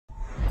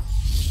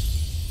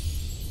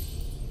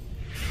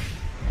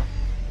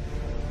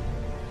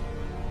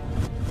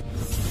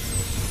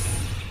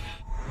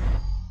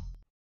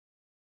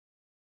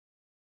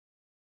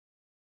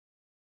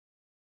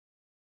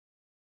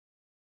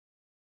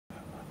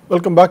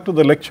Welcome back to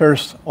the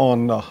lectures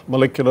on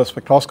molecular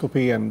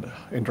spectroscopy and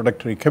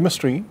introductory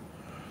chemistry.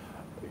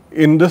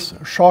 In this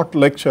short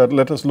lecture,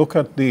 let us look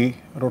at the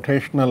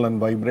rotational and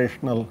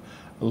vibrational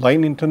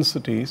line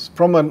intensities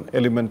from an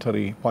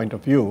elementary point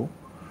of view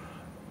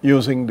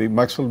using the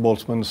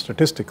Maxwell-Boltzmann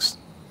statistics.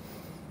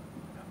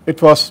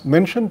 It was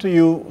mentioned to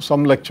you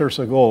some lectures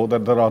ago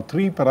that there are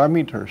three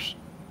parameters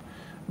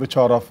which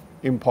are of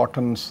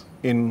importance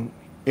in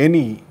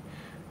any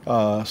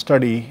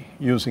study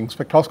using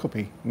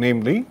spectroscopy,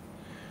 namely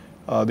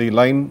the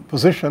line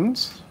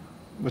positions,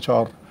 which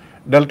are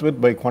dealt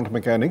with by quantum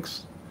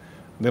mechanics,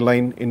 the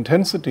line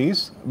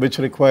intensities, which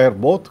require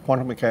both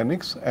quantum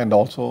mechanics and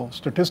also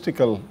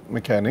statistical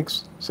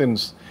mechanics,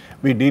 since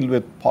we deal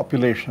with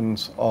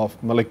populations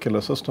of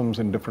molecular systems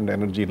in different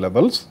energy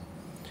levels,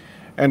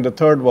 and the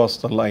third was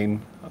the line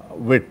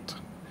width.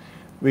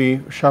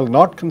 We shall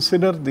not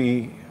consider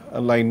the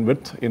line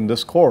width in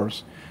this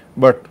course,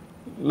 but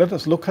let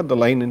us look at the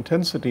line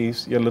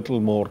intensities a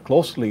little more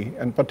closely,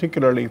 and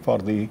particularly for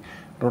the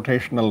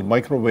rotational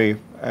microwave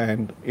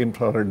and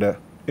infrared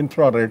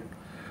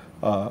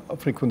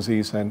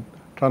frequencies and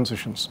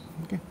transitions.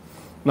 Okay.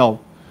 Now,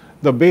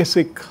 the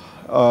basic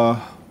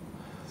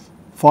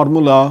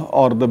formula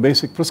or the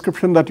basic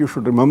prescription that you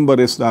should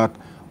remember is that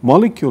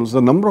molecules,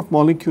 the number of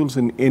molecules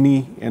in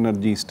any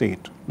energy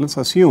state, let us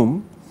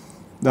assume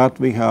that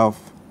we have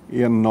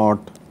N0,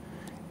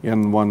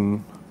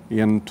 N1,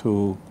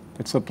 N2,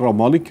 etc.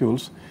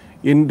 molecules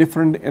in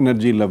different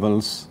energy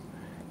levels,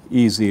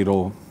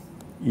 E0,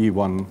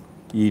 E1,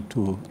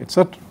 E2,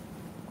 etc.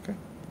 Okay.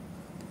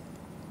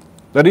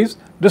 That is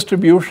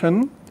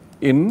distribution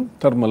in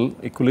thermal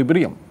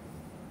equilibrium,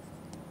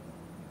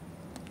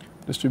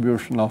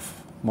 distribution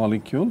of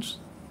molecules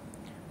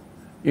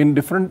in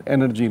different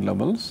energy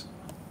levels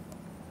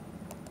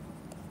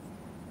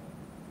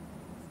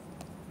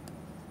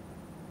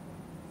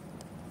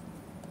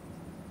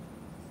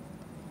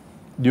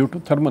due to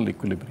thermal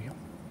equilibrium.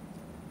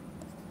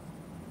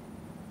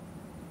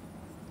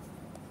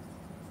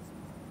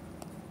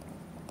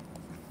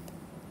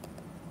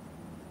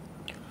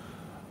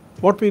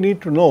 What we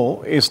need to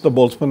know is the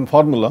Boltzmann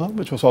formula,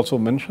 which was also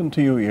mentioned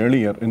to you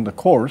earlier in the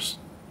course.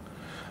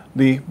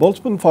 The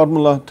Boltzmann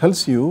formula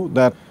tells you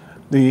that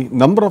the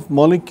number of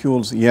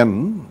molecules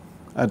N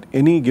at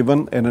any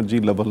given energy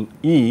level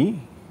E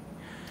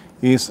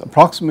is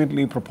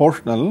approximately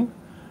proportional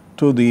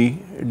to the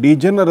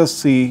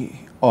degeneracy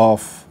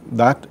of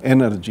that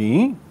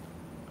energy.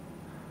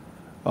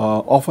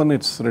 Often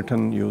it is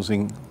written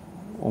using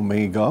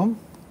omega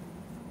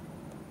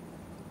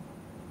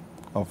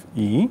of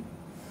E,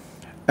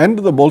 and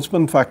the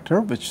Boltzmann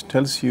factor, which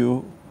tells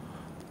you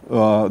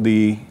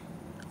the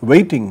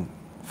weighting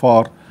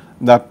for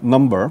that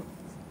number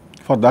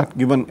for that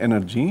given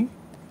energy,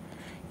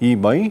 E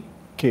by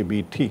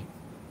kBT.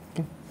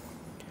 Okay.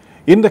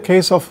 In the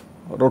case of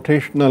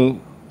rotational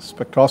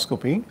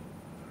spectroscopy,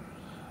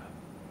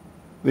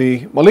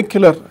 the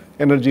molecular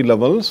energy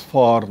levels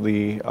for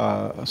the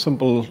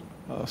simple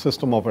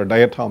system of a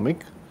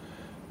diatomic,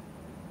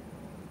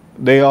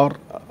 they are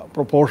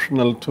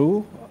proportional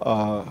to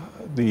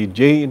the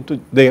J into,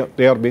 they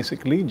are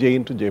basically J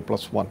into J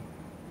plus 1.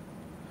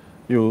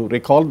 You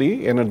recall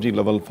the energy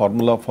level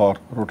formula for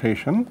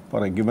rotation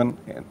for a given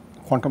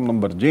quantum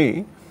number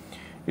J,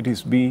 it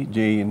is B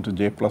J into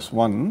J plus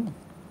 1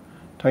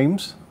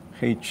 times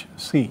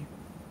Hc.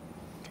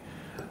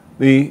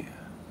 The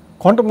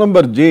quantum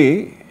number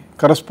J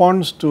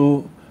corresponds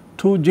to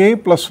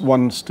 2J plus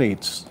 1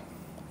 states,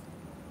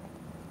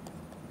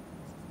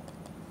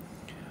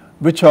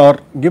 which are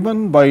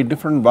given by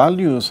different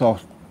values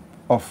of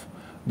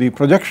the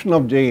projection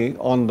of J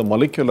on the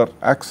molecular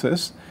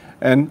axis,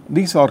 and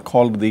these are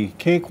called the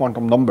K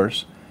quantum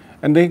numbers,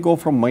 and they go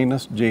from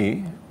minus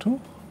J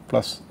to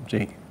plus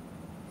J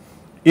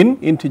in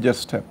integer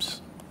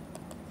steps.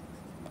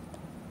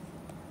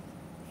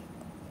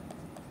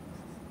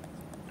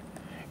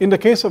 In the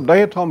case of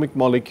diatomic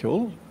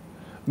molecule,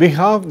 we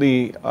have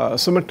the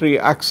symmetry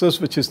axis,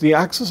 which is the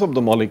axis of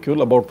the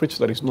molecule about which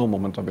there is no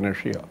moment of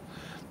inertia.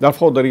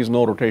 Therefore, there is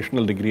no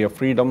rotational degree of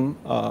freedom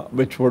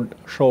which would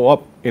show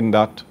up in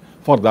that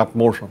for that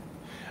motion.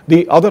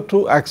 The other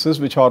two axes,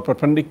 which are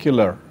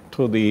perpendicular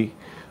to the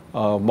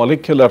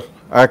molecular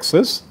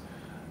axis,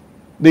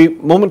 the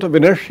moment of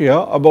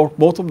inertia about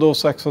both of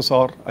those axes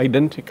are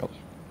identical.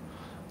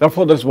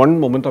 Therefore, there is one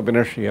moment of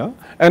inertia,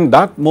 and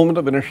that moment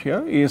of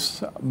inertia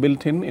is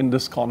built in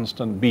this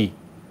constant B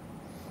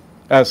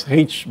as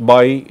h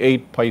by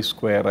 8 pi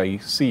square I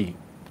c.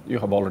 You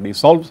have already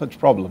solved such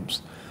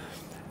problems.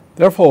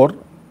 Therefore,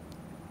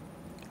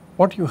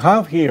 what you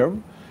have here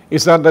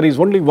is that there is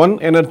only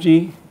one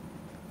energy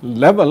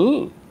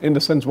level, in the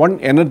sense one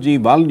energy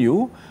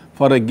value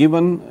for a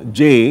given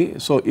J.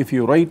 So, if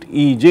you write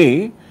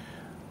Ej,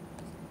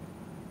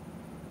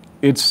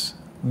 it is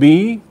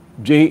B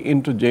J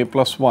into J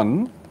plus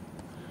 1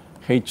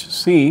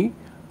 Hc,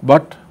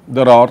 but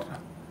there are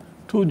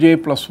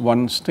 2J plus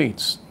 1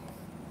 states.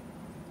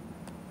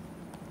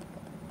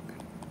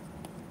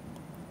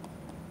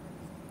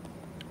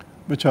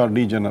 Which are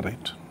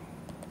degenerate.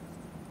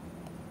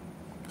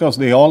 because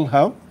they all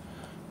have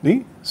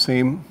the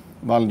same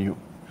value.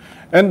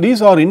 And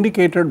these are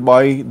indicated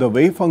by the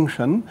wave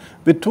function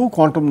with two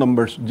quantum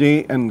numbers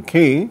j and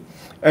k,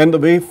 and the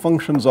wave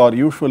functions are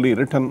usually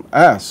written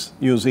as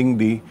using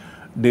the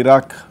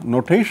Dirac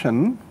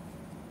notation,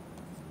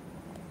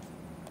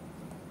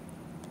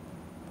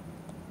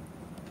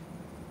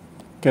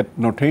 Ket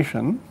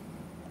notation.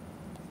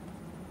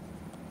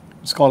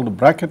 It is called the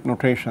bracket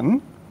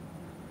notation.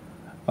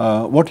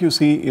 What you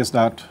see is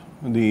that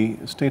the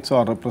states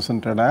are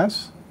represented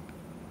as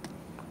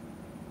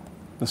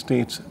the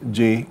states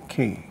j,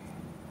 k.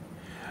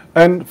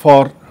 And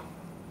for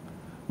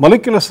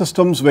molecular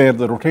systems where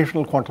the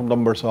rotational quantum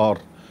numbers are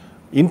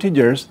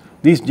integers,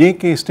 these j,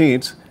 k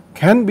states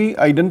can be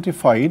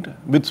identified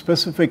with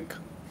specific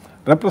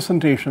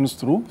representations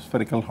through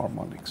spherical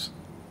harmonics.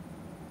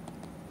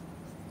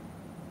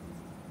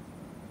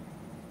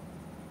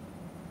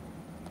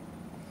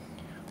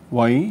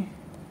 Y,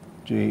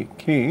 j,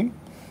 k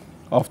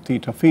of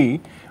theta phi,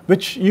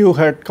 which you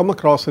had come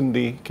across in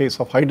the case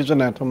of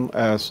hydrogen atom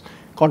as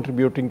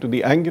contributing to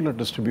the angular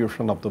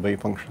distribution of the wave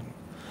function.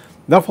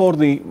 Therefore,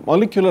 the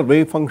molecular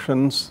wave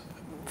functions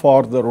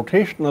for the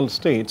rotational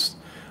states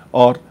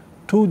are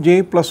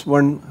 2j plus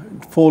 1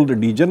 fold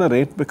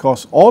degenerate,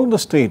 because all the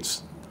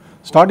states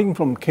starting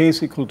from k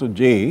is equal to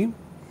j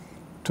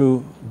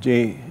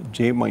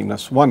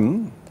minus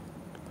 1,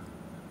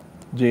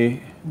 j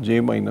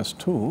minus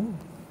 2,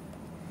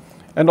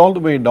 and all the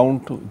way down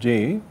to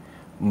j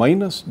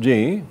minus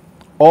j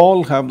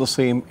all have the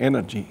same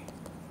energy.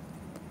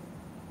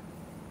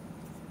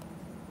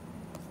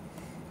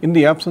 In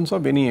the absence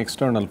of any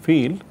external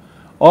field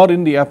or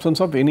in the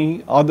absence of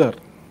any other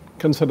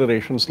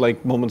considerations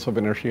like moments of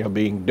inertia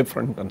being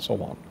different and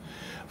so on.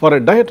 For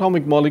a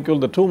diatomic molecule,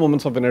 the two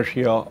moments of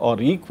inertia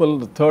are equal,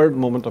 the third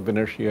moment of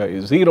inertia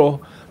is 0.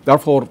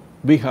 Therefore,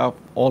 we have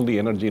all the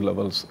energy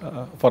levels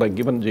for a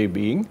given j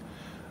being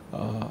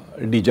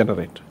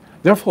degenerate.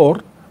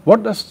 Therefore,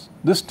 what does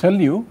this tell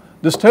you?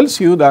 This tells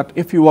you that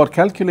if you are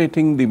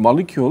calculating the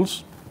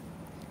molecules,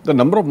 the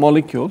number of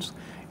molecules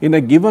in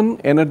a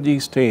given energy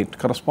state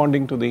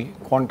corresponding to the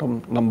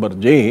quantum number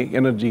j,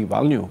 energy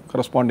value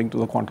corresponding to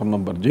the quantum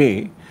number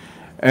j,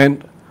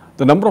 and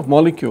the number of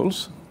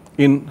molecules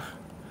in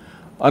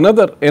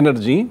another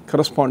energy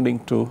corresponding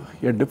to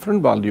a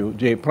different value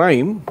j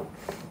prime,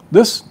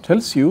 this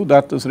tells you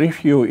that this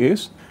ratio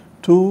is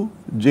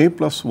 2j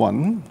plus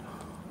 1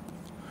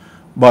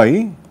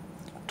 by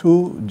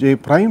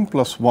 2j prime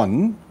plus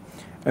 1,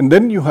 and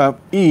then you have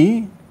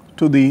e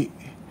to the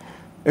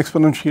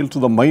exponential to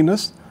the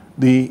minus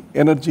the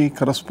energy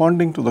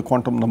corresponding to the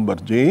quantum number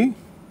j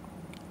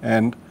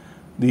and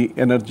the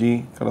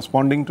energy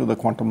corresponding to the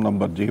quantum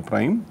number j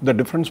prime, the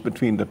difference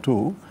between the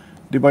two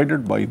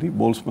divided by the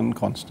Boltzmann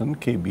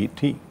constant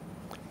kBt.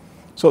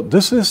 So,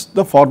 this is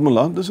the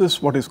formula, this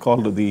is what is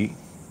called the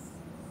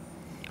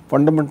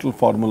fundamental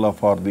formula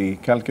for the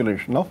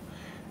calculation of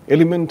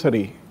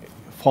elementary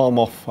form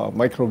of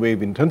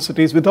microwave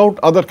intensities without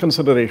other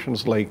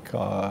considerations like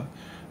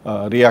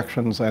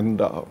reactions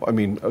and I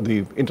mean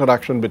the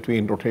interaction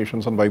between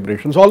rotations and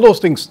vibrations, all those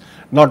things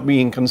not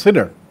being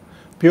considered.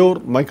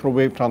 Pure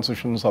microwave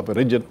transitions of a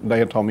rigid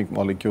diatomic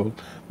molecule,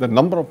 the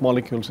number of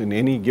molecules in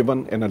any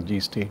given energy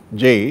state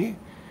j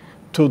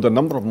to the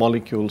number of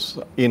molecules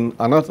in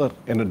another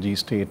energy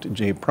state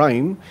j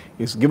prime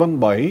is given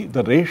by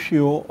the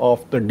ratio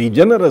of the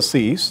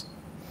degeneracies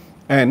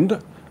and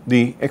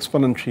the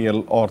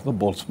exponential or the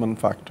Boltzmann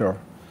factor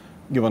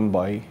given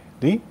by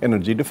the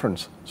energy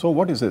difference. So,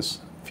 what is this?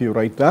 If you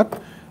write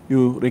that,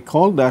 you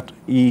recall that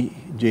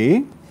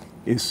Ej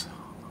is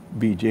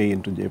Bj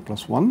into j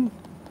plus 1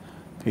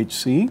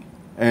 Hc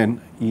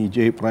and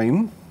Ej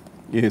prime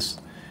is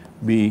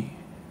Bj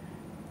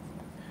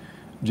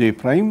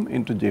prime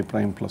into j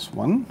prime plus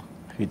 1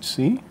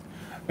 Hc,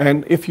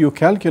 and if you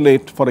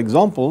calculate for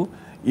example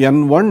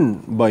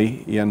n1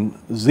 by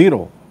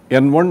n0,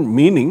 n1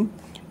 meaning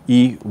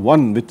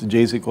E1 with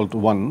j is equal to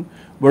 1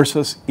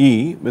 versus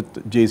E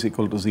with j is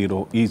equal to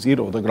 0,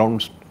 E0 the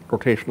ground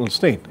rotational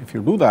state. If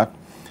you do that,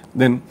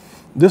 then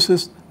this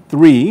is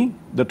 3,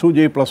 the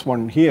 2j plus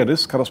 1 here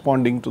is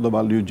corresponding to the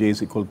value j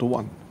is equal to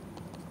 1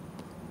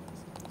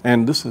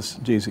 and this is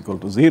j is equal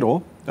to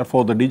 0.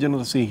 Therefore, the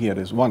degeneracy here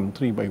is 1,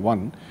 3 by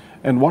 1,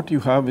 and what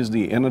you have is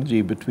the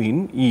energy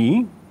between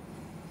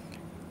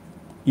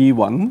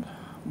E1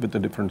 with the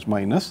difference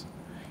minus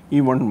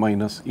E1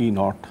 minus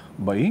E0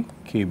 by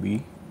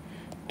kB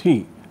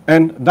T,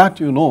 and that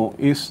you know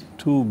is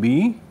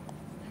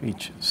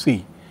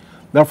 2bHc.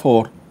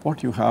 Therefore,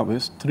 what you have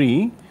is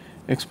 3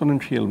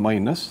 exponential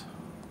minus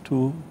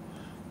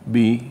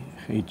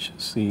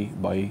 2bHc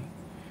by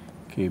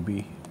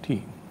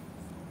kBt.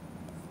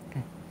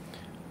 Okay.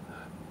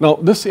 Now,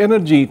 this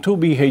energy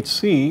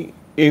 2bHc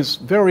is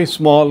very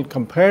small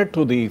compared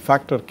to the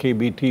factor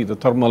kBt, the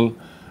thermal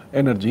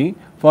energy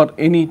for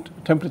any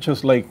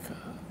temperatures like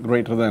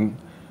greater than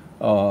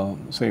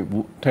say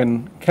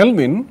 10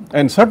 Kelvin,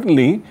 and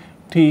certainly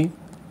T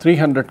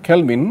 300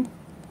 Kelvin,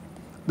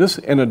 this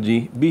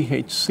energy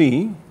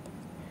BHc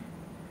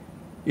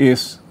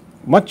is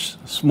much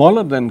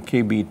smaller than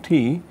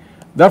kBt.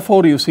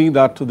 Therefore, you see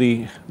that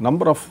the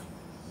number of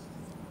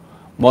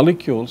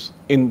molecules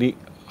in the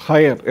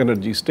higher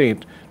energy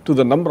state to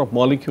the number of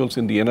molecules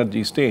in the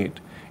energy state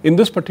in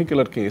this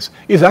particular case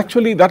is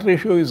actually, that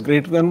ratio is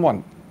greater than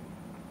 1.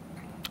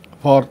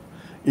 For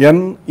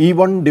n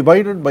E1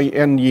 divided by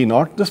n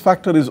E0, this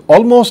factor is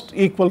almost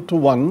equal to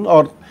 1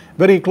 or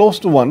very close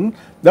to 1,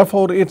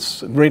 therefore it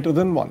is greater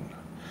than 1.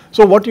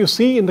 So, what you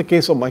see in the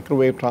case of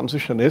microwave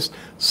transition is,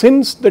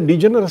 since the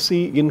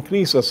degeneracy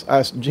increases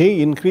as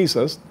J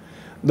increases,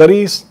 there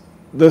is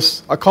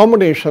this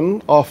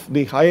accommodation of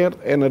the higher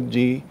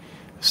energy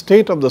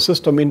state of the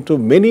system into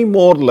many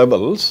more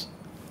levels,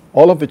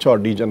 all of which are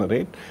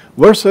degenerate,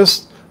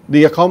 versus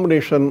the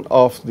accommodation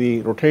of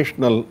the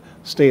rotational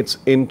states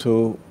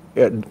into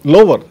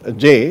lower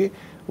J,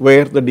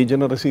 where the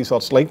degeneracies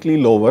are slightly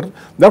lower.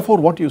 Therefore,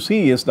 what you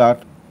see is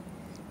that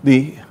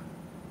the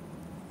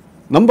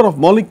number of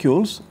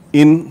molecules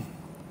in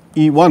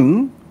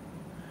E1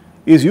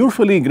 is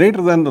usually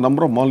greater than the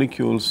number of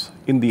molecules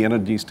in the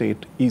energy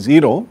state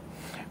E0,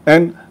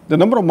 and the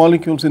number of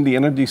molecules in the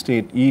energy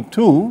state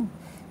E2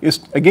 is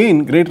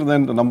again greater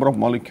than the number of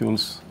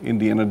molecules in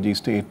the energy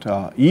state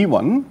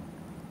E1,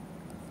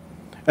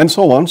 and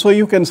so on. So,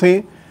 you can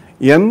say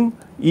n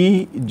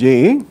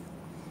Ej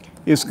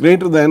is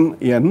greater than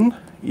n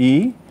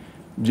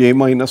Ej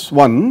minus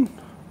 1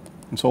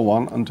 and so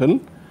on until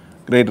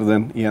greater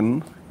than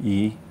n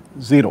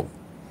E0.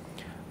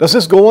 Does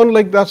this go on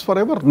like that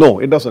forever? No,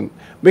 it does not,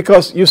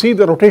 because you see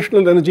the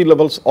rotational energy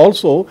levels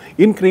also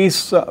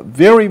increase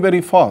very,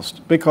 very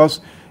fast, because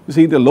you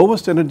see the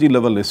lowest energy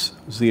level is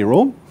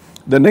 0,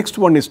 the next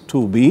one is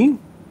 2b,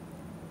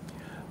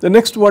 the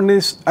next one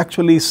is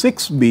actually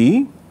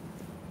 6b,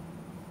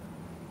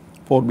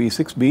 4b,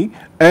 6b,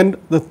 and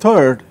the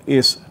third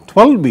is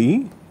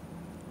 12b,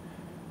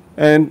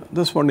 and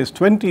this one is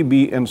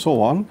 20b, and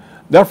so on.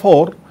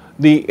 Therefore,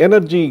 the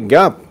energy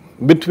gap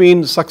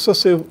between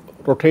successive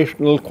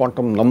rotational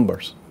quantum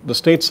numbers, the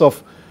states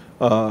of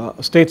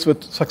states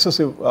with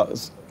successive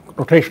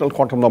rotational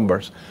quantum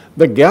numbers,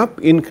 the gap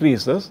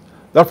increases.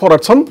 Therefore,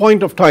 at some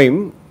point of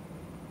time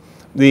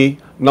the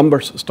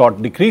numbers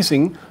start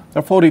decreasing.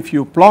 Therefore, if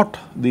you plot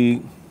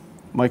the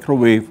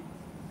microwave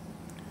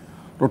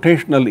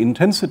rotational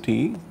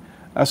intensity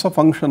as a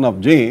function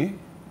of J,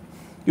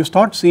 you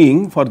start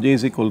seeing for J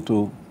is equal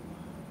to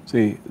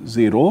say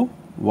 0,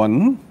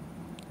 1,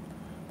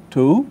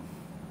 2,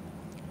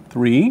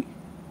 3,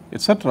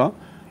 etc.,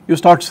 you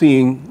start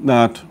seeing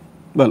that,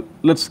 well,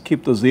 let us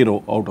keep the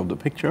 0 out of the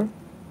picture.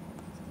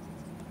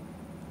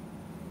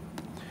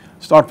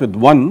 Start with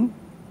 1,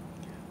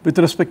 with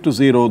respect to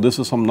 0 this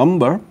is some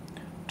number,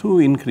 2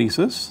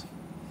 increases,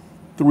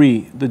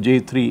 3 the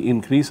J3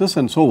 increases,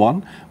 and so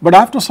on, but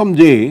after some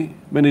J,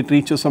 when it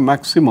reaches a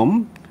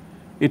maximum,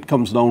 it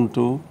comes down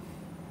to,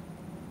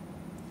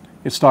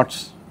 it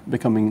starts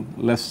becoming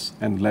less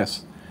and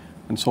less,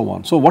 and so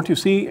on. So, what you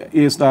see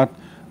is that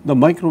the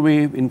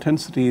microwave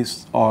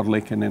intensities are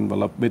like an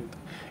envelope with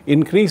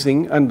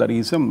increasing, and there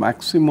is a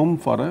maximum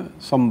for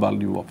some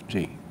value of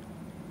J.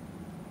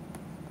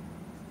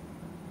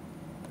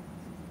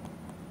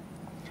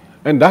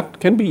 And that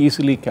can be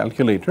easily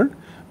calculated,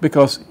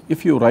 because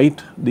if you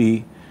write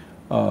the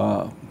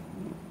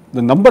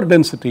number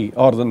density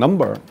or the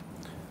number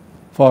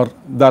for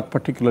that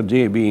particular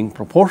J being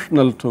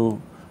proportional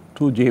to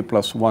 2J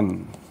plus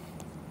 1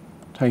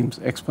 times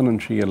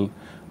exponential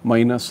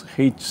minus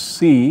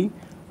Hc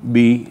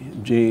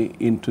Bj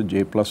into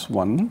J plus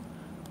 1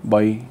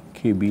 by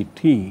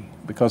kBt,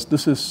 because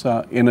this is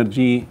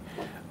energy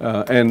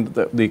and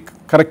the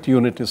correct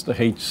unit is the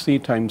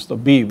Hc times the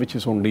B, which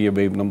is only a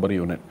wave number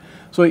unit.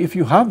 So, if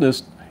you have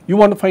this, you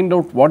want to find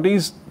out what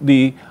is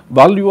the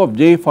value of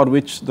J for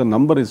which the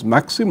number is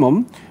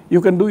maximum,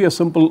 you can do a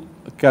simple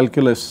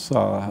calculus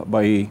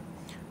by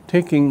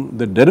taking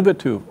the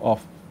derivative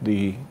of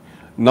the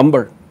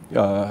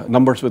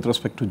numbers with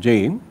respect to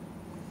J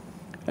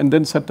and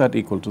then set that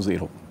equal to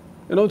 0.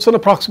 You know, it is an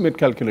approximate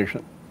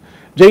calculation.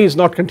 J is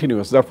not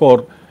continuous,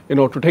 therefore, you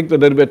know, to take the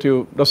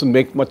derivative does not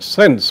make much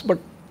sense, but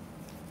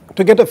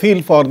to get a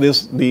feel for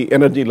this, the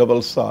energy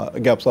levels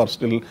gaps are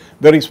still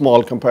very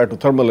small compared to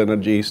thermal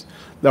energies.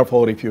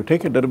 Therefore, if you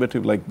take a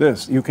derivative like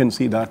this, you can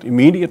see that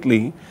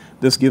immediately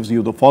this gives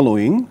you the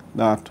following,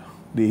 that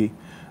the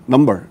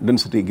number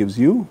density gives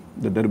you,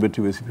 the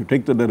derivative is, if you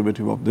take the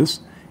derivative of this,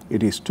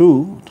 it is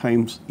 2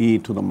 times e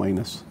to the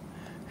minus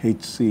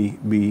Hc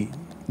B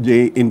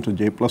j into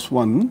j plus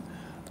 1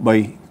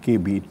 by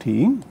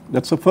kBt.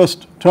 That is the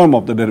first term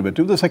of the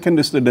derivative. The second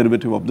is the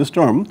derivative of this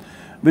term,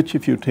 which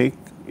if you take,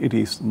 it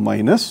is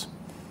minus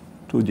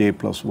 2j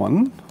plus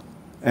 1,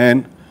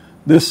 and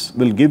this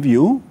will give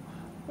you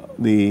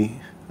the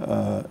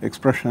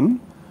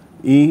expression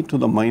e to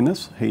the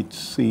minus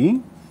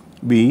Hc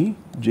B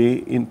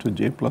j into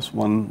j plus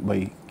 1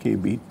 by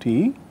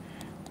kBt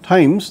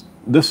times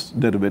this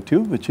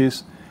derivative, which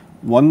is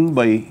 1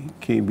 by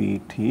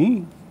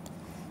kBt,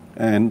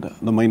 and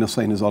the minus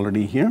sign is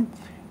already here.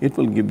 It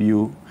will give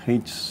you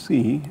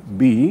Hc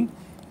B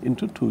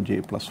into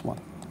 2j plus 1.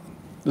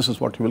 this is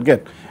what you will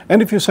get.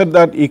 And if you set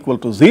that equal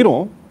to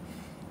 0,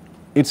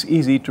 it is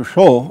easy to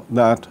show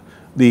that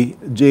the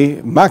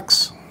J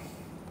max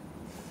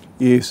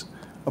is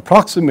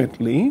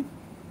approximately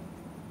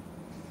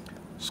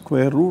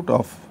square root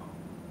of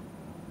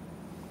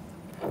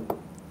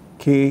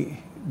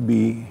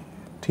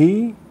KBT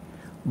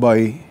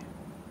by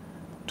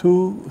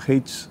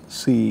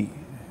 2HCB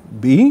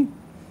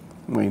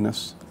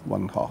minus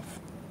 1/2.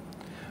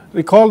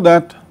 Recall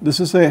that this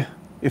is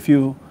if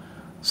you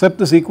set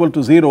this equal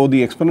to 0,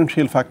 the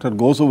exponential factor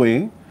goes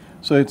away.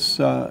 So it's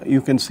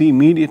you can see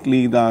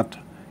immediately that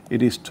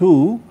it is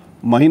 2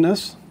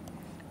 minus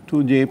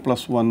 2j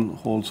plus 1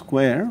 whole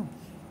square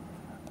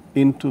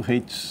into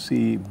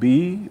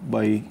HCB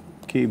by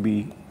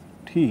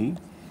KBT,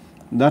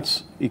 that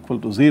is equal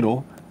to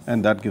 0,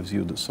 and that gives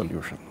you the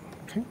solution.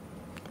 Okay.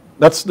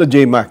 That is the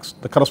J max,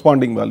 the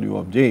corresponding value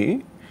of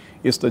J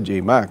is the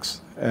J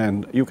max,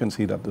 and you can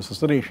see that this is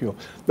the ratio.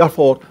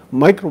 Therefore,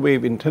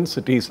 microwave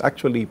intensities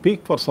actually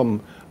peak for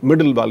some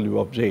middle value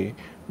of J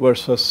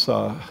versus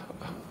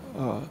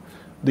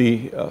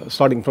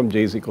starting from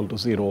J is equal to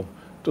 0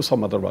 to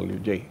some other value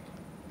J.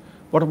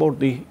 What about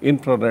the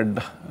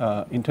infrared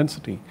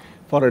intensity?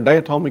 For a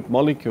diatomic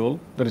molecule,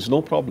 there is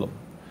no problem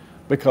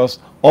because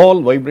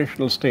all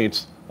vibrational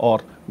states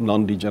are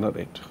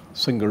non-degenerate,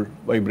 single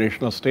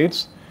vibrational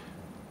states.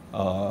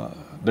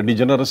 The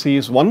degeneracy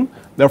is 1.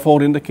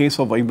 Therefore, in the case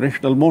of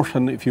vibrational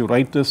motion, if you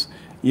write this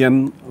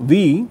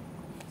NV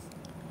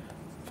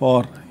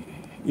for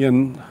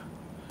N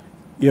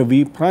a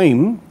V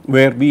prime,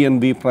 where V and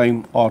V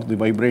prime are the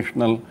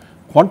vibrational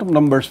quantum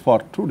numbers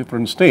for two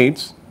different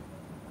states,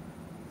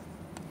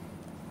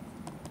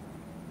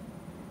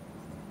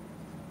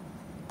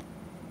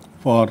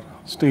 for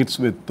states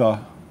with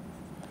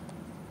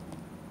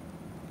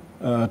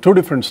two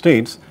different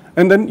states,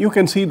 and then you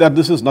can see that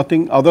this is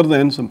nothing other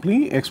than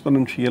simply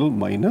exponential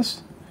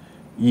minus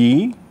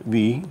E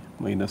V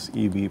minus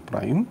E V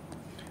prime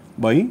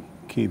by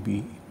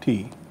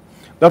KBT.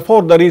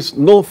 Therefore, there is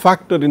no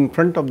factor in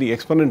front of the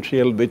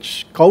exponential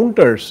which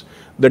counters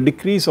the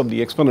decrease of the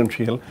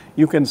exponential.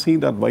 You can see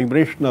that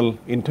vibrational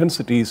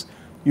intensities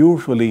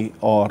usually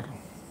are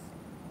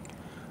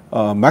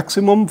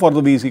maximum for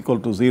the V is equal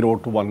to 0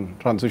 to 1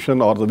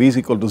 transition, or the V is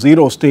equal to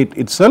 0 state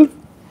itself,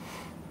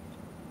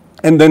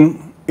 and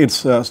then it is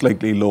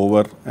slightly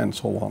lower and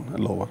so on, and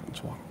lower and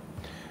so on.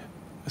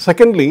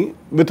 Secondly,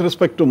 with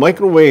respect to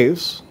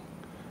microwaves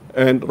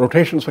and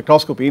rotation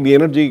spectroscopy, the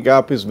energy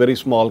gap is very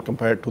small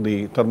compared to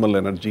the thermal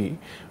energy,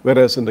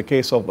 whereas in the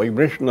case of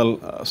vibrational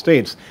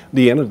states,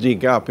 the energy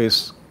gap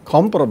is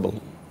comparable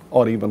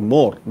or even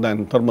more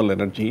than thermal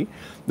energy.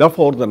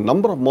 Therefore, the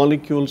number of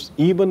molecules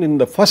even in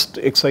the first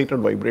excited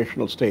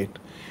vibrational state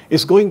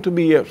is going to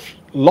be a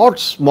lot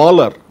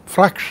smaller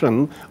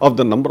fraction of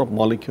the number of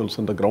molecules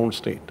in the ground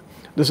state.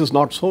 This is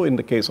not so in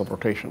the case of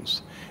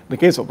rotations. In the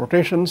case of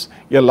rotations,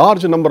 a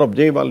large number of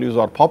J values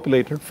are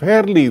populated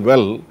fairly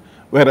well,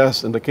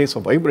 whereas in the case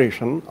of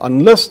vibration,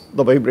 unless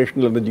the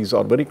vibrational energies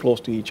are very close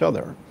to each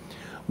other,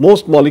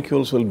 most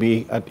molecules will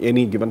be at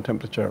any given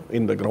temperature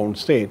in the ground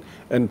state,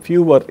 and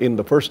fewer in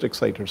the first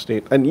excited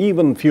state, and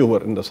even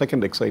fewer in the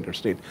second excited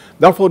state.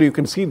 Therefore, you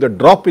can see the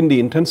drop in the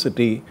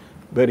intensity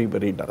very,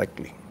 very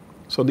directly.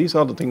 So these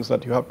are the things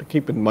that you have to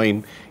keep in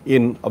mind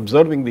in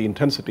observing the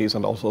intensities,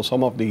 and also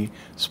some of the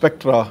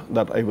spectra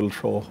that I will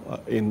show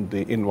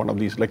in one of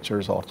these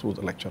lectures or through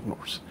the lecture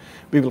notes.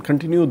 We will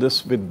continue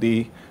this with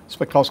the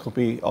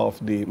spectroscopy of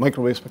the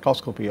microwave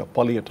spectroscopy of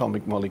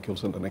polyatomic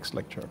molecules in the next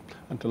lecture.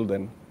 Until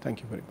then,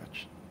 thank you very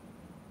much.